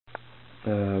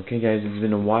Okay guys, it's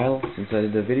been a while since I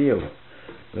did a video,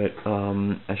 but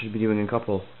I should be doing a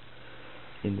couple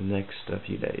in the next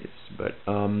few days. But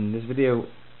this video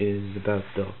is about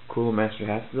the Cooler Master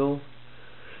Hasbro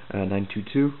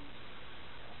 922.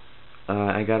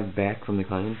 I got it back from the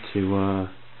client to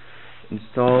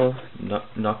install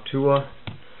Noctua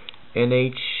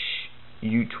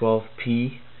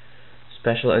NH-U12P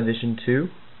Special Edition 2.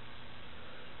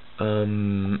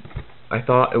 I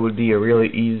thought it would be a really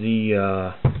easy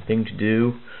thing to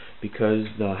do because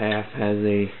the half has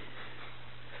a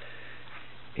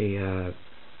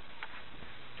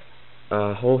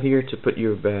hole here to put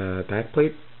your back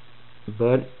plate,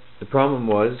 but the problem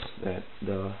was that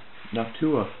the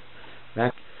Noctua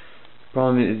back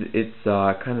problem is it's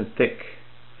kind of thick,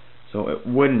 so it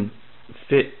wouldn't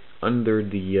fit under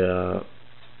the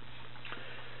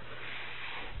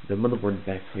motherboard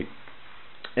back plate.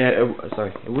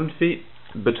 Sorry, it wouldn't fit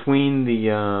between the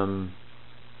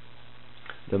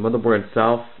motherboard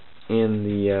itself and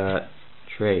the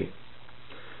tray.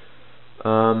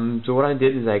 So what I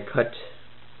did is I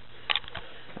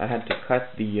had to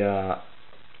cut the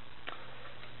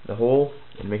hole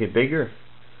and make it bigger.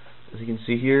 As you can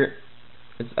see here,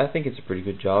 I think it's a pretty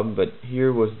good job. But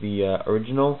here was the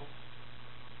original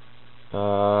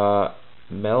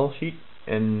metal sheet,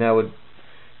 and now it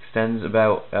extends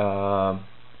about a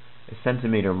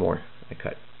centimeter more. I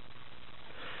cut.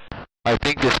 I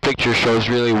think this picture shows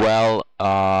really well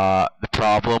the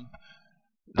problem.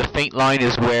 The faint line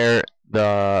is where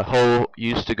the hole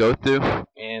used to go through,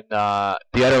 and the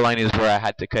other line is where I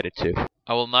had to cut it to.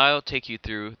 I will now take you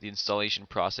through the installation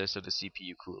process of the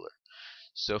CPU cooler.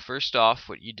 So first off,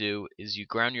 what you do is you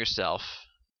ground yourself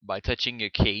by touching your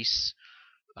case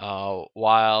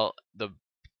while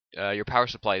your power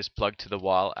supply is plugged to the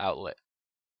wall outlet.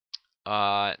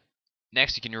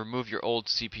 Next, you can remove your old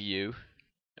CPU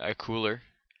cooler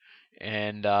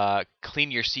and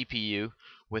clean your CPU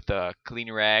with a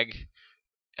clean rag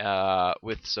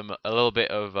with a little bit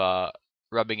of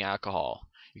rubbing alcohol.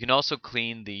 You can also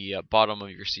clean the bottom of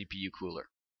your CPU cooler.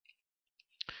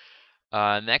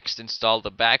 Next, install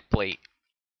the back plate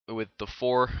with the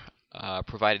 4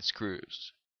 provided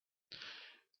screws.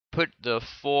 Put the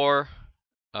 4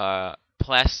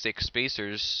 plastic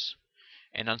spacers,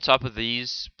 and on top of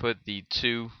these put the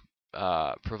 2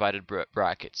 provided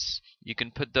brackets. You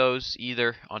can put those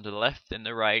either on the left and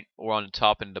the right, or on the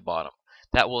top and the bottom.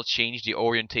 That will change the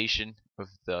orientation of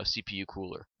the CPU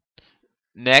cooler.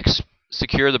 Next,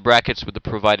 secure the brackets with the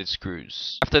provided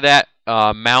screws. After that,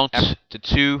 mount the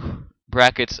 2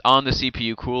 brackets on the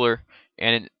CPU cooler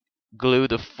and glue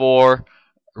the 4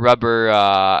 rubber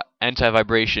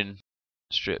anti-vibration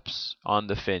strips on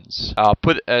the fins.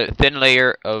 Put a thin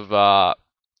layer of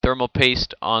thermal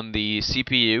paste on the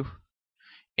CPU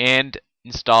and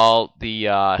install the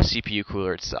CPU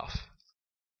cooler itself.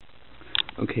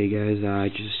 Okay guys, I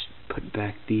just put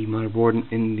back the motherboard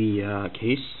in the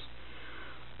case,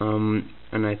 and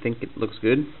I think it looks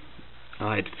good.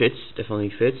 It fits, definitely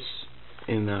fits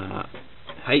in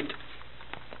height.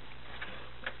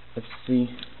 Let's see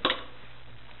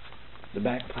the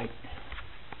back plate.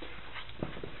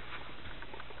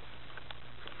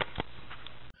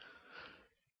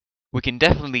 We can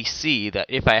definitely see that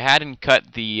if I hadn't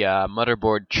cut the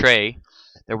motherboard tray,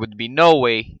 there would be no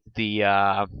way the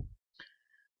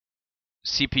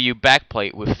CPU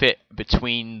backplate would fit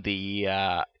between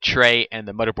the tray and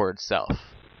the motherboard itself.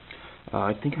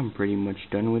 I think I'm pretty much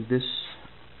done with this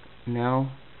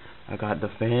now. I got the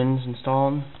fans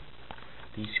installed.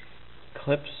 These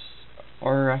clips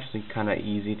are actually kind of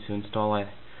easy to install. I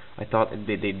thought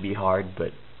they'd be hard, but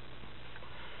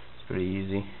it's pretty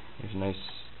easy. There's nice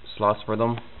slots for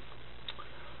them.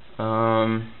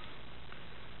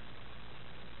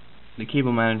 The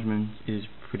cable management is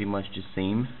pretty much the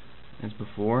same as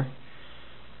before.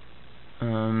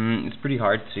 It's pretty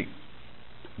hard to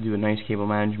do a nice cable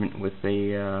management with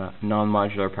a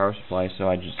non-modular power supply, so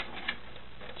I just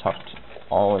tucked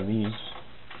all of these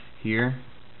here.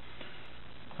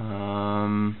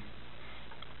 The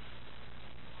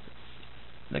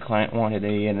client wanted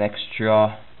an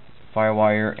extra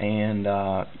firewire and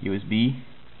USB,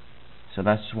 so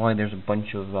that's why there's a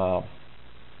bunch of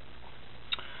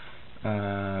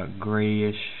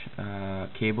grayish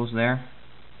cables there.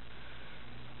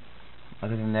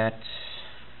 Other than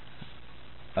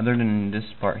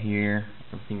this part here,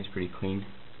 everything is pretty clean.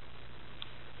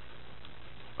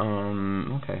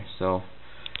 Okay, so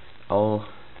I'll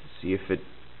see if it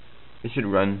should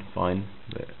run fine,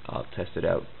 but I'll test it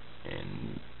out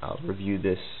and I'll review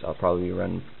this. I'll probably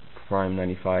run Prime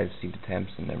 95, see the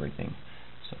temps and everything.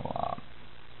 So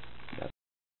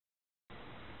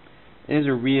It is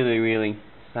a really, really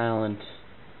silent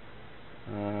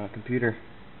computer.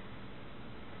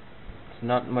 It's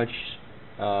not much.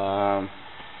 Oh,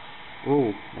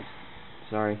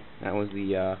 sorry, that was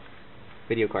the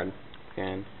video card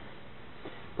fan.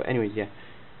 But anyways, yeah,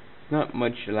 it's not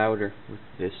much louder with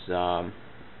this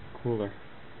cooler.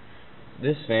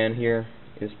 This fan here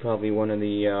is probably one of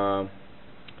the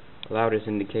loudest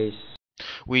in the case.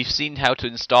 We've seen how to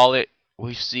install it.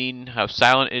 We've seen how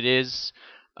silent it is.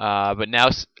 But now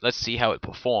let's see how it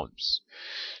performs.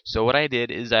 So what I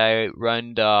did is I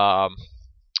run a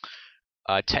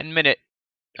 10-minute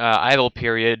idle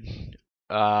period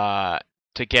to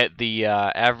get the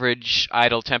average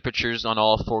idle temperatures on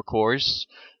all 4 cores.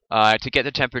 To get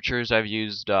the temperatures, I've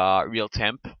used real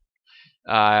temp.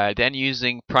 Then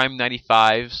using prime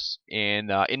 95s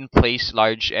and in-place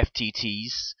large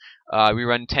FTTs, we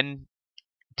run 10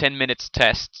 minutes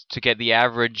test to get the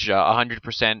average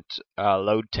 100%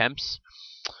 load temps.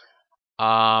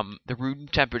 The room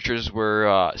temperatures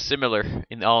were similar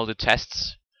in all the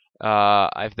tests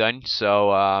I've done,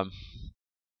 so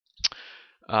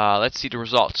let's see the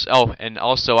results. Oh, and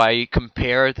also I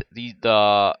compared the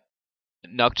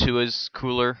Noctua's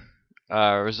cooler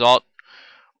result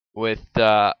with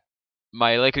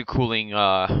my liquid cooling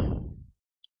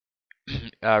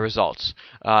results.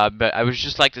 But I would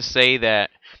just like to say that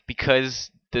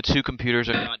because the two computers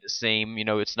are not the same,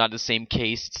 it's not the same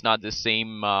case, it's not the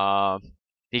same, the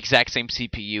exact same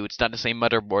CPU, it's not the same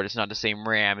motherboard, it's not the same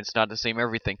RAM, it's not the same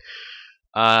everything.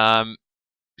 The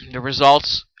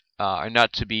results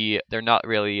they're not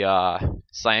really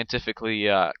scientifically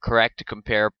correct to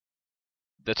compare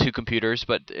the two computers,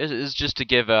 but it's just to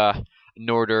give an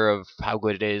order of how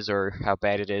good it is or how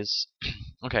bad it is.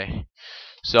 Okay,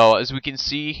 so as we can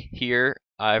see here,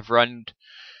 I've run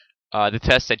the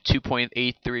test at 2.83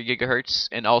 gigahertz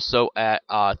and also at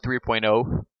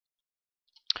 3.0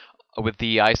 with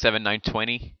the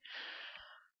i7-920.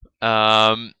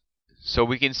 So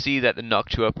we can see that the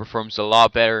Noctua performs a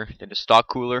lot better than the stock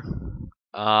cooler,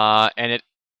 and it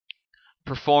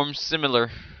performs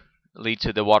similarly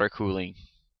to the water cooling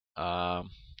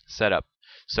setup.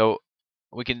 So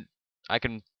I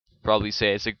can probably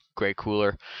say it's a great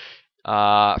cooler.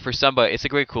 It's a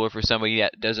great cooler for somebody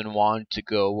that doesn't want to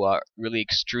go really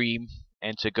extreme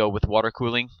and to go with water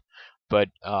cooling. But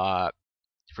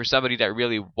for somebody that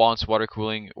really wants water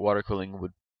cooling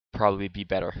would probably be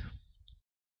better.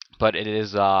 But it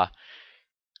is a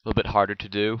little bit harder to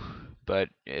do, but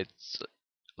it's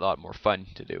a lot more fun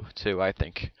to do too, I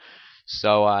think.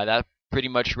 So that pretty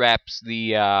much wraps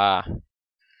the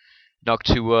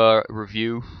Noctua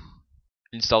review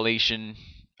installation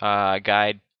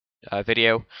guide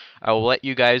video. I will let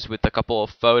you guys with a couple of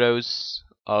photos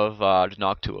of the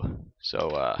Noctua.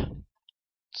 So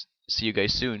see you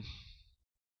guys soon.